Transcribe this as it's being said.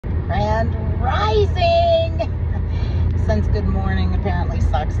Grand Rising! Since good morning apparently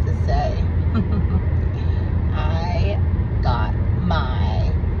sucks to say. I got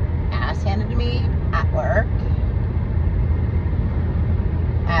my ass handed to me at work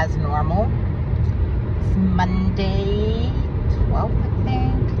as normal. It's Monday 12th, I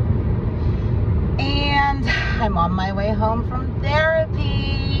think. And I'm on my way home from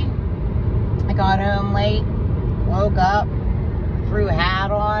therapy. I got home late, woke up, threw a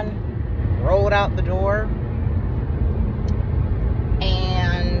hat on, rolled out the door,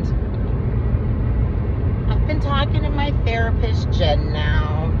 and I've been talking to my therapist, Jen,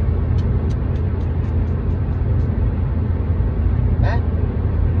 now. That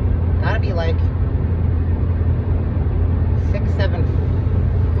gotta be like 6-7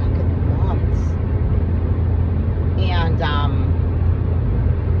 fucking months. And,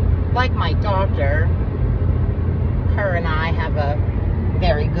 like my doctor, her and I have a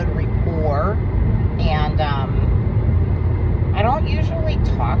very good rapport, and I don't usually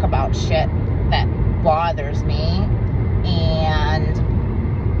talk about shit that bothers me, and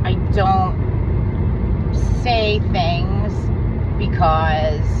I don't say things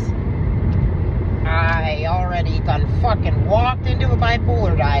because I already done fucking walked into a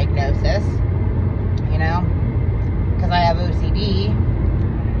bipolar diagnosis, you know, because I have OCD.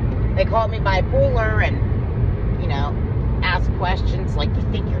 They call me bipolar and, you know, ask questions like, do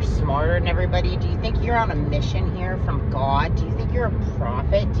you think you're smarter than everybody? Do you think you're on a mission here from God? Do you think you're a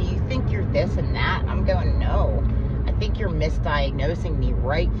prophet? Do you think you're this and that? I'm going, no. I think you're misdiagnosing me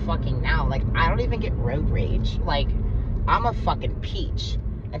right fucking now. Like, I don't even get road rage. Like, I'm a fucking peach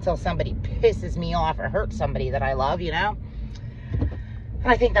until somebody pisses me off or hurts somebody that I love, you know? And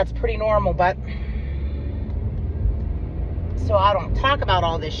I think that's pretty normal, but so I don't talk about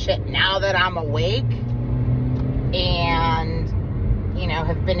all this shit now that I'm awake and, you know,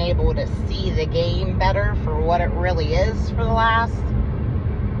 have been able to see the game better for what it really is for the last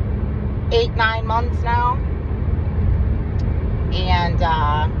 8-9 months now. And,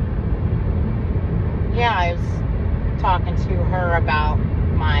 yeah, I was talking to her about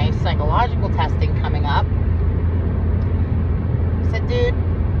my psychological testing coming up. I said, dude,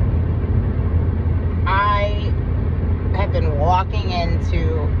 I have been walking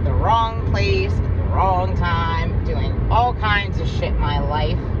into the wrong place at the wrong time, doing all kinds of shit in my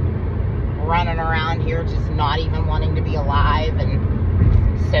life, running around here just not even wanting to be alive and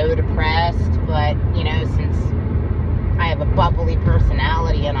so depressed. But, you know, since I have a bubbly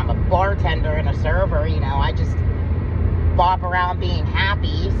personality and I'm a bartender and a server, you know, I just bop around being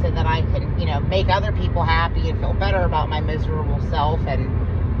happy so that I can, you know, make other people happy and feel better about my miserable self and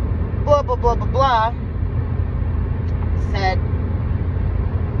blah, blah, blah, blah, blah. Said,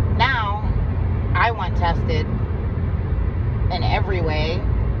 now I want tested in every way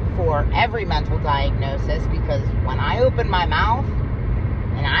for every mental diagnosis, because when I open my mouth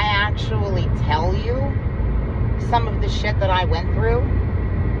and I actually tell you some of the shit that I went through,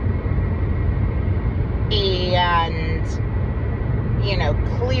 and, you know,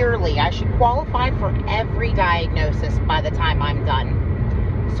 clearly I should qualify for every diagnosis by the time I'm done.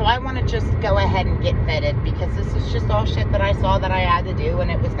 So I want to just go ahead and get vetted, because this is just all shit that I saw that I had to do,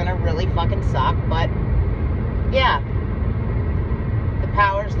 and it was going to really fucking suck. But, yeah, the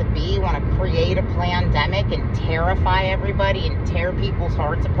powers that be want to create a pandemic and terrify everybody and tear people's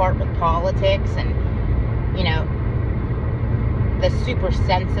hearts apart with politics, and, you know, the super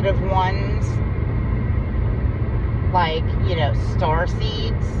sensitive ones, like, you know,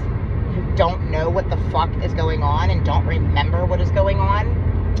 Starseeds, who don't know what the fuck is going on and don't remember what is going on,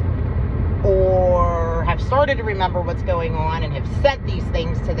 or have started to remember what's going on and have said these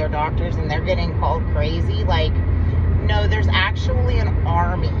things to their doctors and they're getting called crazy. Like, no, there's actually an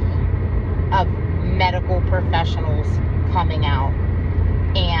army of medical professionals coming out,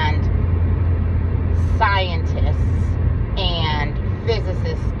 and scientists and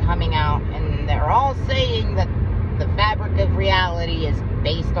physicists coming out, and they're all saying that the fabric of reality is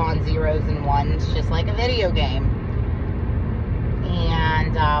based on zeros and ones, just like a video game.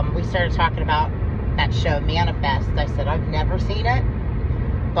 And we started talking about that show, Manifest. I said, I've never seen it,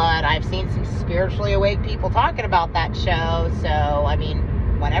 but I've seen some spiritually awake people talking about that show. So, I mean,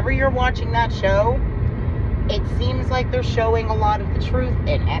 whenever you're watching that show, it seems like they're showing a lot of the truth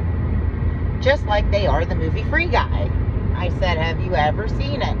in it, just like they are the movie Free Guy. I said, have you ever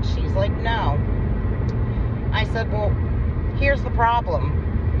seen it? She's like, no. I said, well, here's the problem.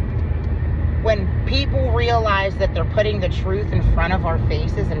 When people realize that they're putting the truth in front of our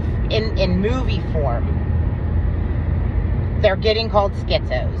faces in movie form, they're getting called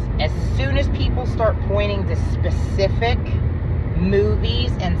schizos. As soon as people start pointing to specific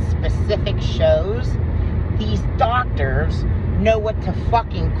movies and specific specific shows, these doctors know what to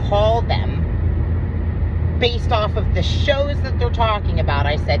fucking call them based off of the shows that they're talking about.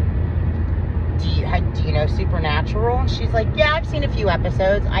 I said, do you know Supernatural? And she's like, yeah, I've seen a few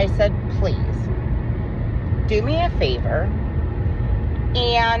episodes. I said, please, do me a favor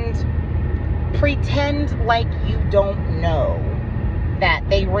and pretend like you don't know that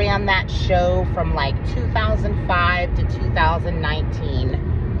they ran that show from like 2005 to 2019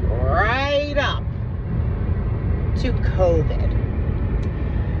 right up to COVID.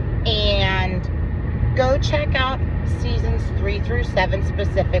 And go check out seasons 3 through 7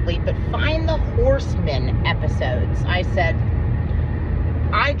 specifically, but find the Horsemen episodes. I said,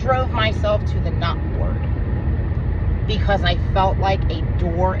 I drove myself to the nut ward because I felt like a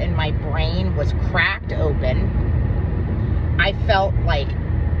door in my brain was cracked open. I felt like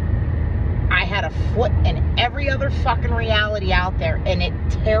I had a foot in every other fucking reality out there, and it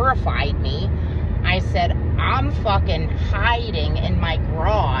terrified me. I said, I'm fucking hiding in my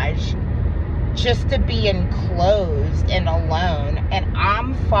garage just to be enclosed and alone, and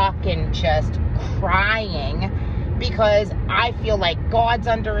I'm fucking just crying because I feel like God's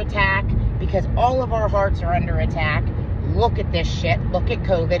under attack, because all of our hearts are under attack. Look at this shit. Look at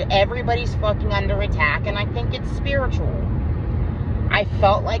COVID. Everybody's fucking under attack, and I think it's spiritual. I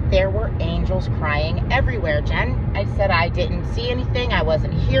felt like there were angels crying everywhere, Jen. I said I didn't see anything. I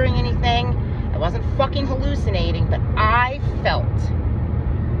wasn't hearing anything. I wasn't fucking hallucinating, but I felt,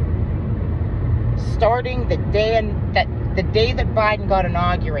 starting the day that Biden got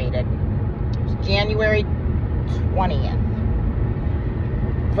inaugurated, it was January 20th.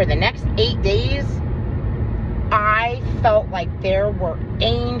 For the next 8 days, I felt like there were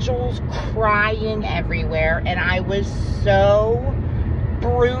angels crying everywhere, and I was so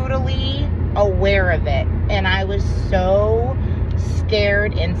brutally aware of it, and I was so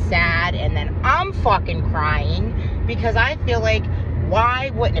scared and sad. And then I'm fucking crying because I feel like, why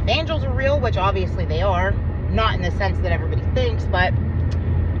wouldn't, if angels are real, which obviously they are, not in the sense that everybody thinks, but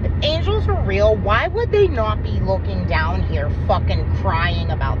if angels are real, why would they not be looking down here fucking crying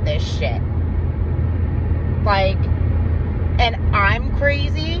about this shit? Like, and I'm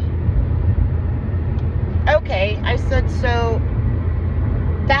crazy? Okay, I said, so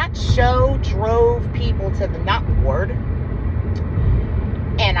that show drove people to the nut ward,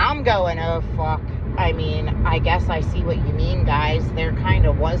 and I'm going, oh fuck. I mean, I guess I see what you mean, guys. There kind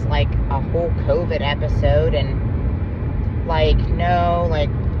of was like a whole COVID episode, and like, no, like,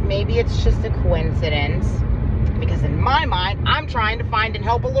 maybe it's just a coincidence, because in my mind, I'm trying to find and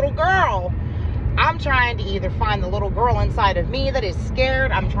help a little girl. I'm trying to either find the little girl inside of me that is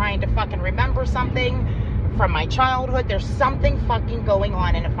scared. I'm trying to fucking remember something from my childhood. There's something fucking going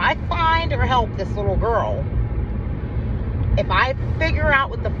on. And if I find or help this little girl, if I figure out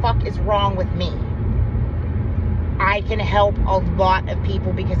what the fuck is wrong with me, I can help a lot of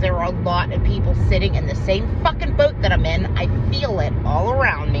people, because there are a lot of people sitting in the same fucking boat that I'm in. I feel it all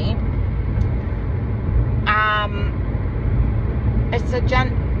around me. I said,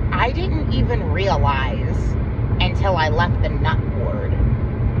 Jen, I didn't even realize until I left the nut ward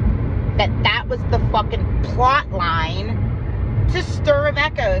that was the fucking plot line to Stir of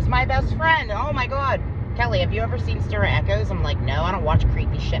Echoes, my best friend. Oh my God. Kelly, have you ever seen Stir of Echoes? I'm like, no, I don't watch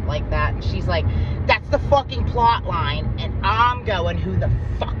creepy shit like that. And she's like, that's the fucking plot line. And I'm going, who the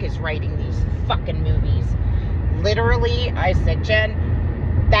fuck is writing these fucking movies? Literally, I said,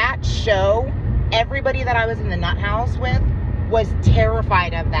 Jen, that show, everybody that I was in the nut house with was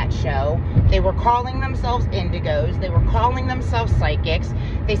terrified of that show. They were calling themselves indigos. They were calling themselves psychics.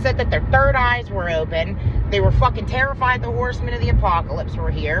 They said that their third eyes were open. They were fucking terrified the horsemen of the apocalypse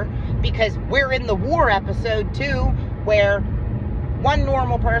were here, because we're in the war episode too, where one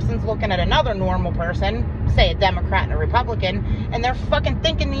normal person's looking at another normal person, say a Democrat and a Republican, and they're fucking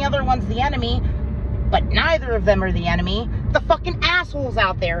thinking the other one's the enemy, but neither of them are the enemy. The fucking assholes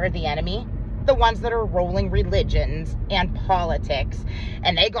out there are the enemy. The ones that are rolling religions and politics.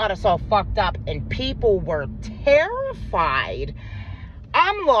 And they got us all fucked up, and people were terrified.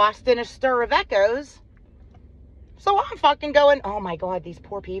 I'm lost in a stir of echoes. So I'm fucking going, oh my God, these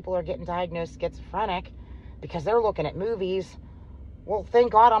poor people are getting diagnosed schizophrenic because they're looking at movies. Well,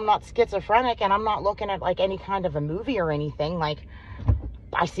 thank God I'm not schizophrenic, and I'm not looking at like any kind of a movie or anything. Like,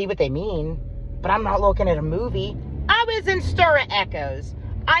 I see what they mean, but I'm not looking at a movie. I was in Stir of Echoes.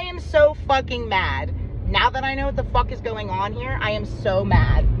 I am so fucking mad. Now that I know what the fuck is going on here, I am so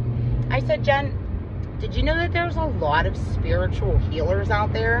mad. I said, Jen, did you know that there's a lot of spiritual healers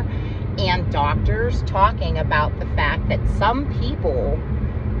out there and doctors talking about the fact that some people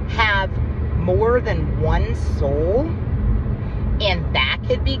have more than one soul, and that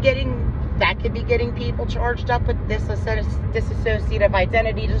could be getting to be getting people charged up with dissociative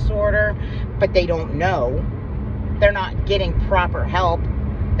identity disorder, but they don't know. They're not getting proper help.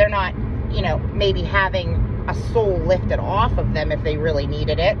 They're not, you know, maybe having a soul lifted off of them if they really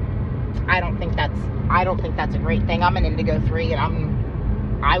needed it. I don't think that's a great thing. I'm an indigo 3,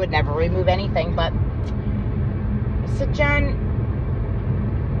 and I would never remove anything, but so Jen,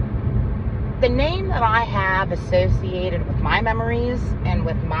 the name that I have associated with my memories and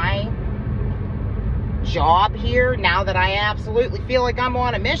with my job here, now that I absolutely feel like I'm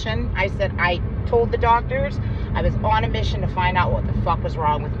on a mission, I told the doctors I was on a mission to find out what the fuck was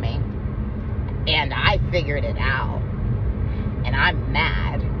wrong with me. And I figured it out. And I'm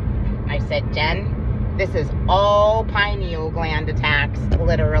mad. I said, Jen, this is all pineal gland attacks,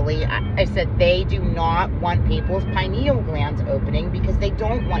 literally. I said, they do not want people's pineal glands opening because they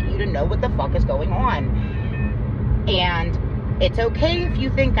don't want you to know what the fuck is going on. And it's okay if you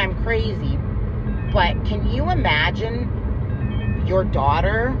think I'm crazy, but can you imagine your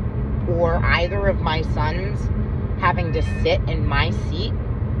daughter or either of my sons having to sit in my seat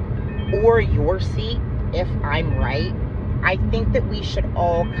or your seat if I'm right? I think that we should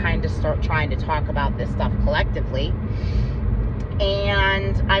all kind of start trying to talk about this stuff collectively.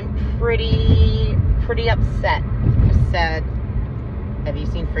 And I'm pretty upset. I said, have you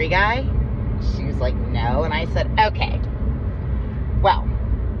seen Free Guy? She was like, no. And I said, okay. Well,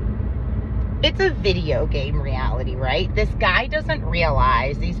 it's a video game reality, right? This guy doesn't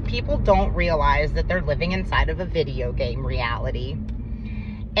realize, these people don't realize that they're living inside of a video game reality.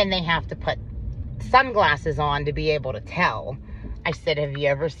 And they have to put sunglasses on to be able to tell. I said, have you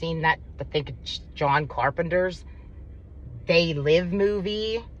ever seen that, I think it's John Carpenter's They Live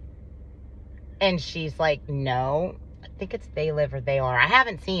movie? And she's like, no. I think it's They Live or They Are. I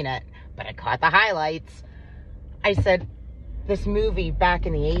haven't seen it, but I caught the highlights. I said, this movie back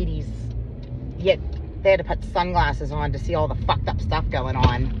in the 80s, yet they had to put sunglasses on to see all the fucked up stuff going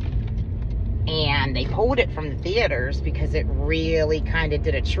on. And they pulled it from the theaters because it really kind of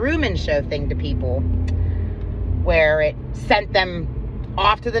did a Truman Show thing to people, where it sent them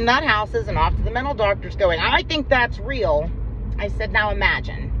off to the nut houses and off to the mental doctors going, I think that's real. I said, now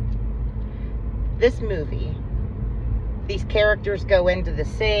imagine this movie. These characters go into the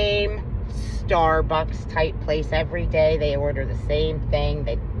same Starbucks type place every day. They order the same thing.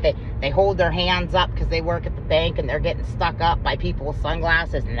 They hold their hands up because they work at the bank and they're getting stuck up by people with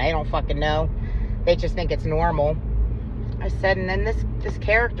sunglasses and they don't fucking know. They just think it's normal. I said, and then this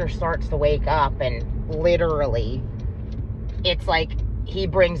character starts to wake up, and literally it's like he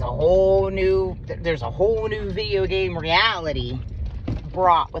brings there's a whole new video game reality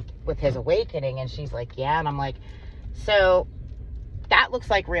brought with his awakening. And she's like, yeah. And I'm like, so that looks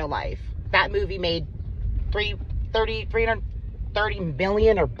like real life. That movie made $330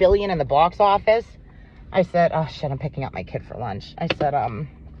 million or billion in the box office. I said, oh shit, I'm picking up my kid for lunch. I said, all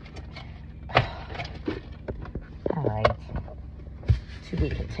right, to be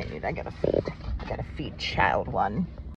continued. I gotta feed child one.